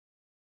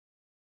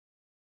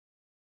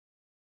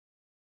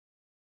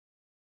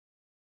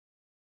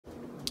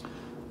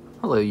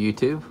Hello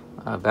YouTube,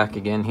 back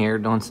again here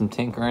doing some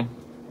tinkering,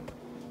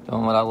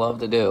 doing what I love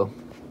to do.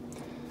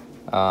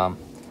 So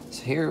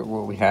here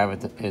what we have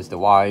is the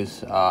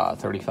Weize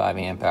 35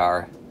 amp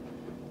hour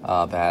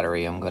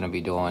battery I'm going to be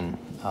doing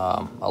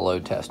a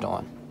load test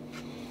on.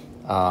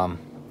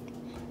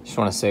 Just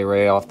want to say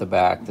right off the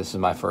back, this is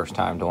my first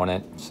time doing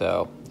it,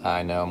 so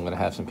I know I'm going to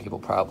have some people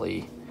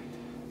probably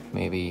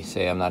maybe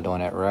say I'm not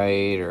doing it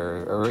right,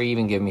 or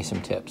even give me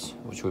some tips,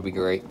 which would be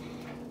great.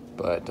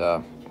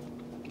 But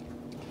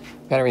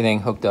got everything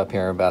hooked up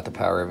here, about to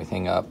power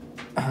everything up.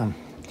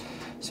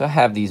 So I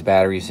have these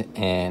batteries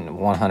in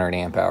 100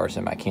 amp hours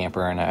in my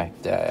camper, and I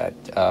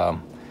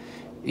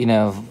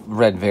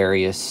read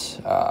various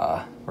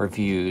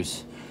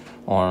reviews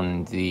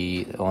on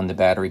the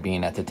battery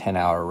being at the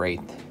 10-hour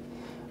rate,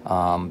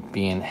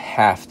 being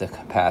half the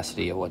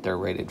capacity of what they're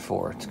rated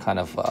for. It's kind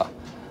of a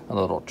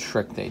little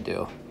trick they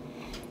do.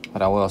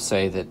 But I will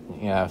say that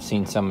I've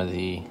seen some of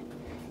the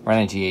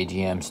AH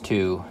AGMs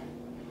too,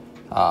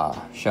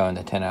 showing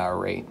the 10-hour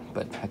rate,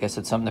 but I guess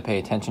it's something to pay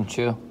attention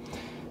to.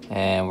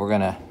 And we're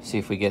gonna see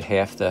if we get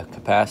half the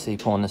capacity,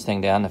 pulling this thing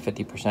down to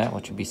 50%,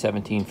 which would be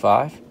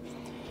 17.5.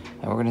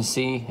 And we're gonna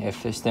see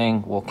if this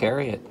thing will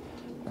carry it,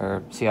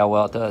 or see how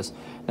well it does.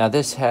 Now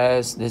this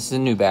is a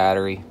new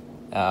battery,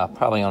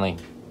 probably only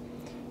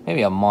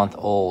maybe a month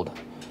old,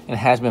 and it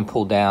has been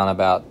pulled down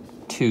about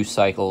 2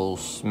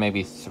 cycles,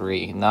 maybe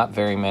 3, not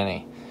very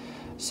many.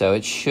 So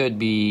it should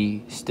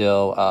be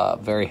still a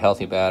very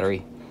healthy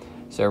battery.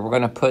 So we're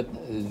going to put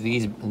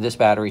this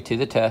battery to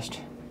the test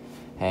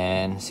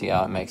and see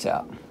how it makes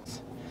out.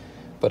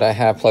 But I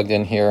have plugged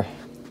in here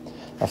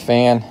a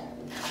fan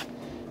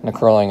and a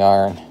curling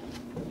iron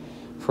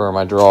for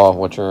my draw,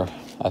 which are,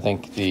 I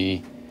think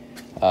the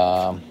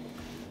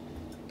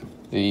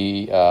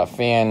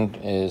fan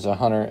is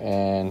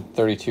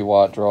 132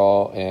 watt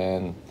draw,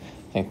 and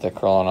I think the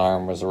curling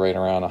iron was right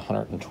around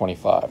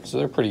 125. So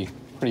they're pretty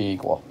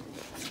equal.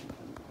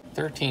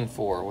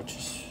 13.4, which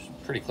is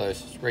pretty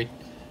close. It's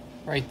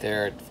right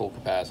there at full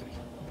capacity.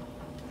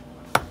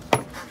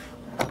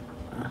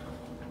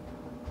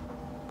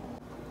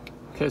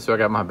 Okay, so I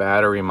got my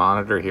battery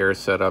monitor here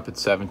set up at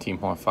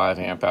 17.5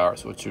 amp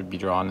hours, which would be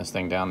drawing this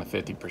thing down to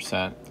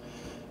 50%.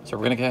 So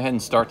we're gonna go ahead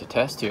and start the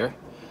test here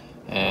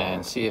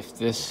and see if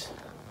this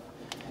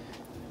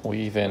will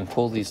even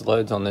pull these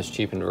loads on this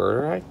cheap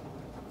inverter. I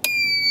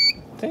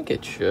think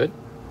it should.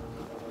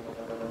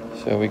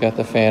 So we got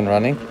the fan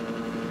running.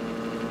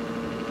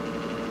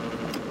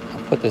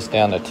 Put this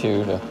down to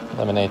 2 to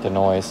eliminate the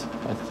noise.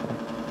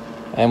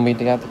 And we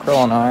got the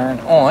curling iron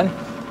on,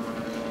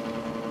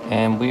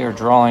 and we are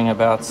drawing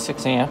about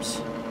 6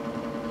 amps.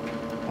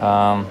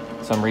 For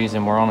some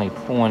reason we're only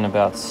pulling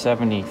about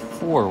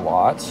 74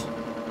 watts,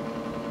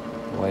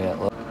 the way that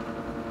looks.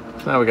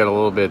 So now we got a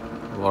little bit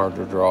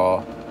larger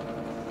draw.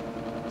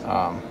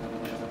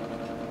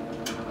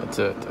 It's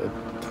a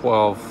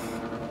 12,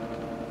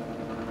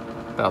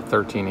 about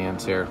 13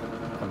 amps here,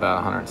 about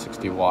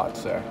 160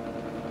 watts there.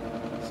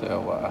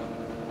 So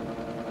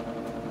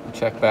we'll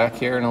check back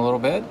here in a little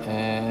bit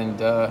and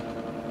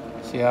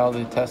see how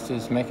the test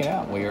is making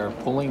out. We are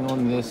pulling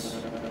on this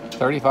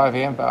 35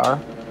 amp hour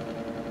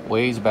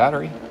Weize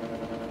battery.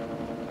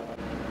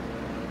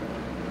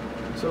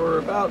 So we're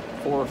about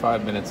 4 or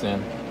 5 minutes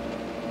in,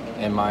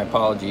 and my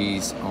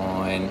apologies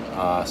on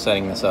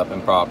setting this up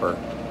improper.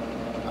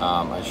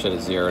 I should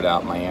have zeroed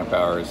out my amp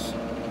hours.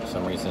 For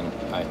some reason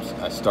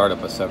I started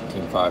with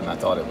 17.5 and I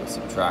thought it was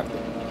subtracted.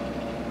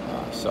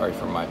 Sorry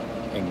for my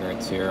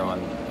ignorance here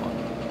on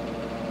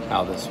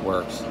how this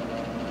works,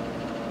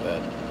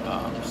 but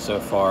so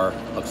far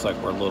looks like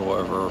we're a little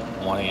over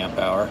 1 amp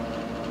hour,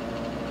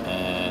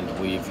 and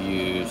we've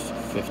used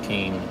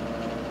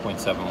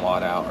 15.7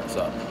 watt hours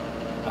out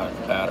of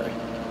the battery.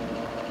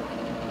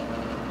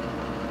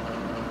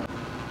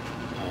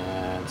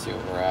 And see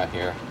what we're at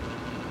here.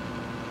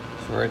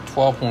 So we're at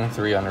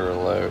 12.3 under the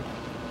load.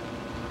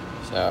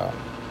 So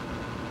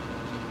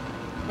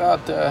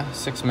about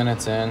 6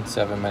 minutes in,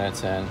 7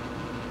 minutes in,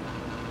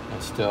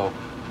 and still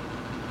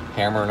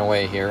hammering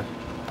away here.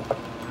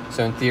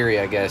 So in theory,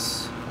 I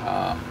guess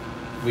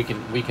we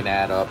can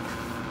add up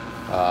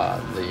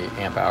the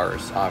amp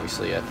hours,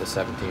 obviously at the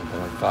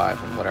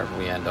 17.5 and whatever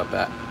we end up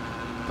at.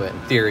 But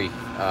in theory,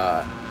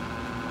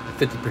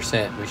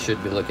 50%, we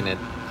should be looking at,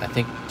 I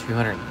think,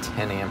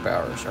 210 amp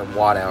hours, or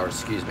watt hours,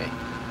 excuse me.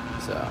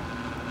 So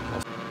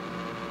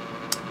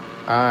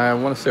I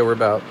want to say we're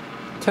about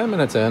 10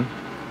 minutes in.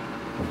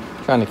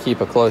 Trying to keep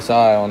a close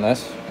eye on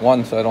this,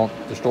 one, so I don't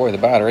destroy the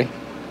battery.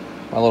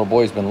 My little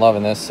boy's been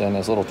loving this and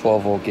his little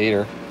 12-volt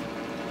gator.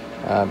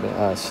 I've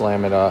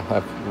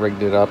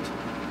rigged it up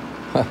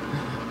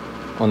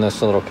on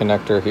this little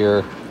connector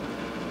here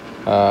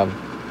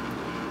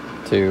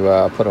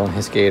to put on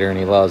his gator, and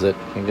he loves it.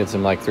 It gives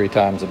him like 3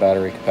 times the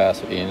battery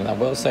capacity, and I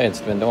will say it's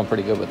been doing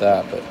pretty good with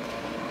that. But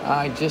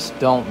I just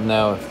don't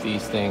know if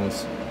these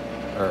things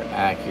are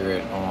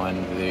accurate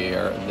on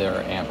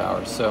their amp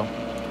hours. So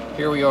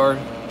here we are,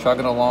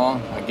 chugging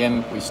along.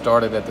 Again, we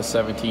started at the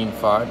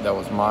 17.5. That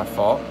was my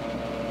fault.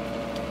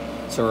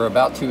 So we're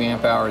about 2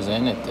 amp hours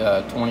in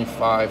at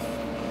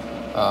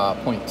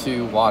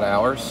 25.2 watt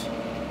hours.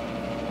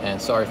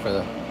 And sorry for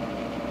the,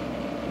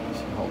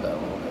 hold that a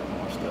little bit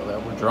more still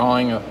there. We're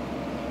drawing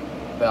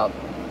about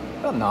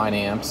 9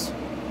 amps,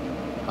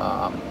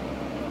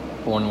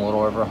 pulling a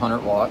little over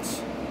 100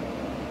 watts.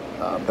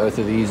 Both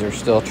of these are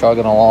still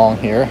chugging along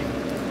here.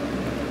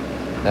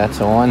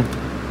 That's on,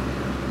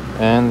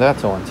 and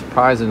that's on.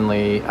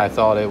 Surprisingly, I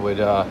thought it would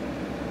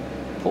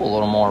pull a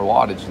little more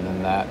wattage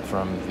than that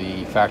from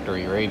the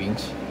factory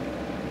ratings.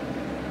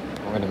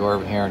 We're going to go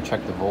over here and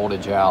check the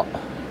voltage out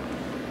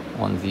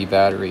on the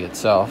battery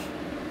itself.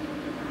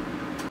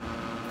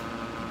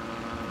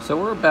 So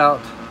we're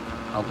about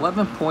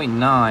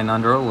 11.9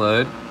 under a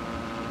load,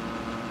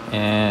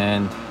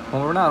 and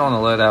when we're not on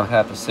a load, I would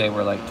have to say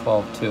we're like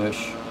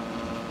 12.2-ish.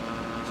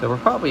 So we're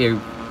probably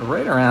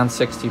right around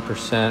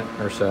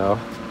 60% or so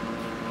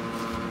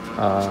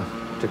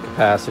to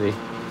capacity.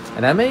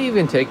 And I may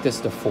even take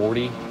this to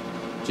 40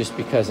 just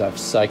because I've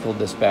cycled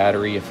this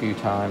battery a few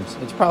times.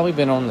 It's probably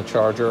been on the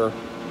charger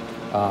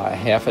a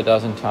half a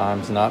dozen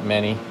times, not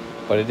many,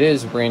 but it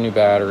is a brand new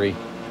battery.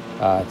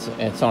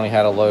 It's only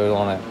had a load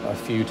on it a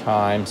few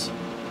times.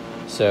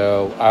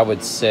 So I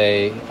would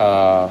say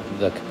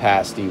the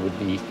capacity would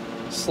be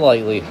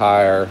slightly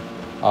higher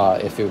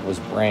if it was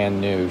brand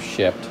new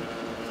shipped.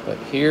 But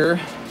here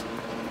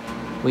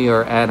we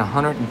are at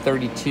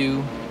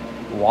 132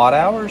 watt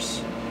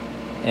hours,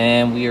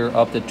 and we are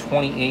up to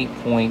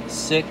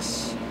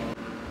 28.6.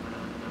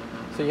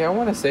 So yeah, I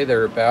want to say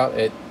they're about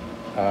at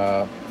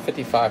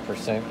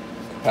 55%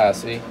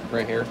 capacity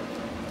right here.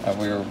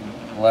 We were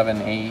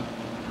 11.8,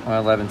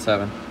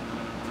 11.7.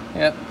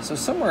 Yep, so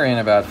somewhere in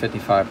about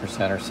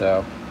 55% or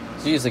so.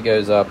 It usually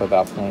goes up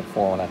about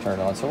 0.4 when I turn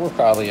it on, so we're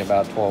probably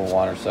about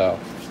 12.1 or so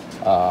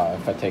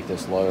if I take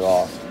this load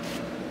off.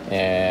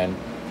 And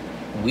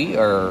we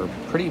are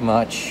pretty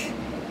much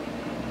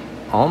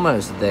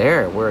almost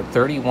there. We're at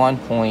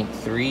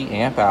 31.3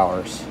 amp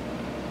hours,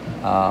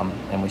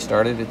 and we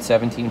started at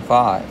 17.5,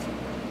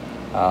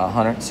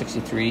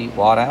 163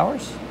 watt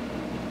hours,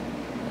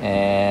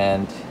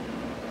 and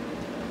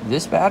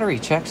this battery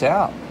checks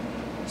out.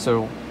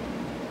 So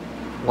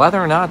whether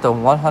or not the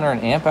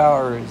 100 amp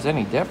hour is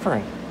any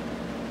different,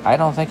 I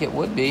don't think it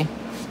would be,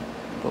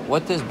 but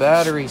what this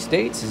battery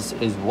states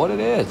is what it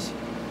is.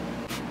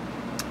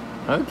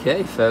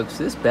 Okay folks,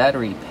 this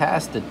battery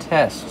passed the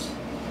test.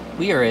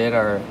 We are at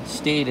our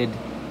stated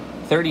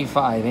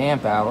 35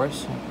 amp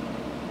hours,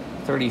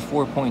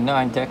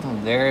 34.9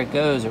 technically. There it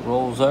goes, it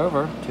rolls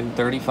over to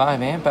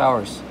 35 amp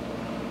hours.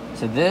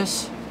 So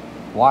this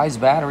Weize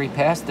battery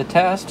passed the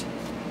test.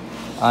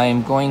 I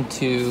am going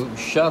to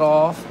shut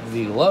off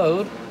the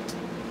load,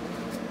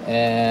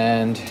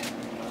 and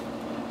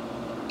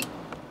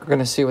we're going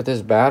to see what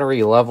this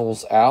battery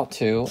levels out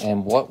to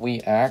and what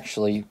we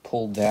actually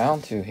pulled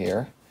down to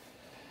here.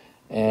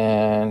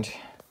 And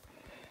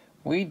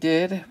we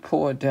did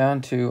pull it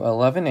down to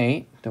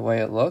 11.8 the way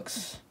it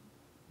looks.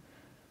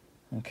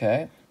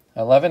 Okay,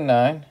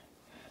 11.9,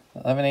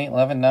 11.8,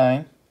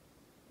 11.9.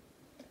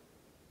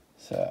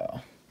 So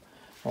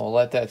we'll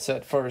let that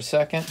sit for a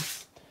second.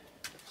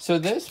 So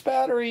this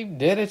battery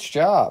did its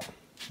job.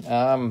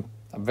 I'm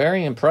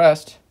very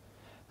impressed.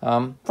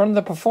 From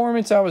the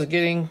performance I was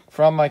getting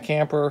from my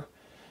camper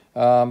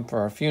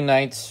for a few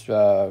nights,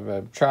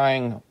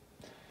 trying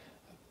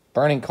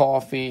burning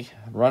coffee.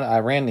 I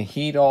ran the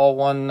heat all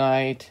one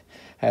night,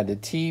 had the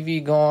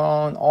TV going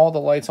on, all the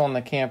lights on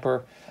the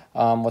camper.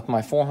 With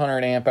my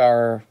 400 amp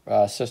hour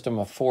system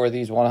of 4 of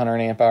these 100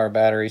 amp hour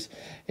batteries,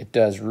 it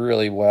does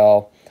really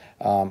well.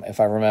 If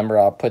I remember,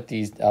 I'll put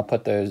the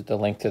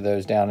link to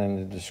those down in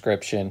the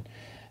description.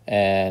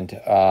 And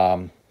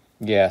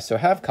yeah, so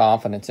have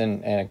confidence.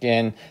 And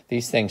again,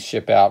 these things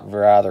ship out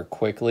rather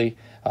quickly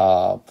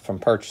from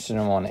purchasing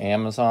them on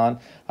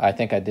Amazon. I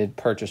think I did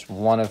purchase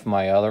one of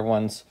my other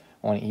ones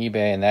on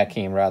eBay, and that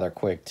came rather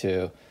quick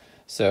too.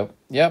 So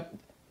yep,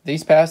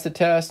 these passed the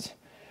test.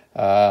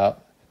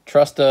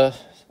 Trust the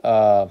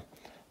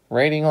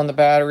rating on the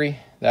battery,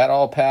 that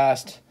all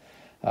passed.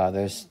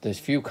 There's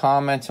few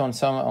comments on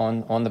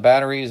on the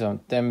batteries, on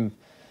them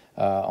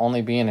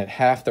only being at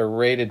half their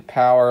rated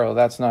power. Well,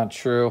 that's not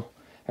true.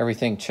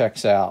 Everything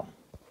checks out.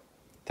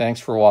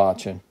 Thanks for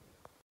watching.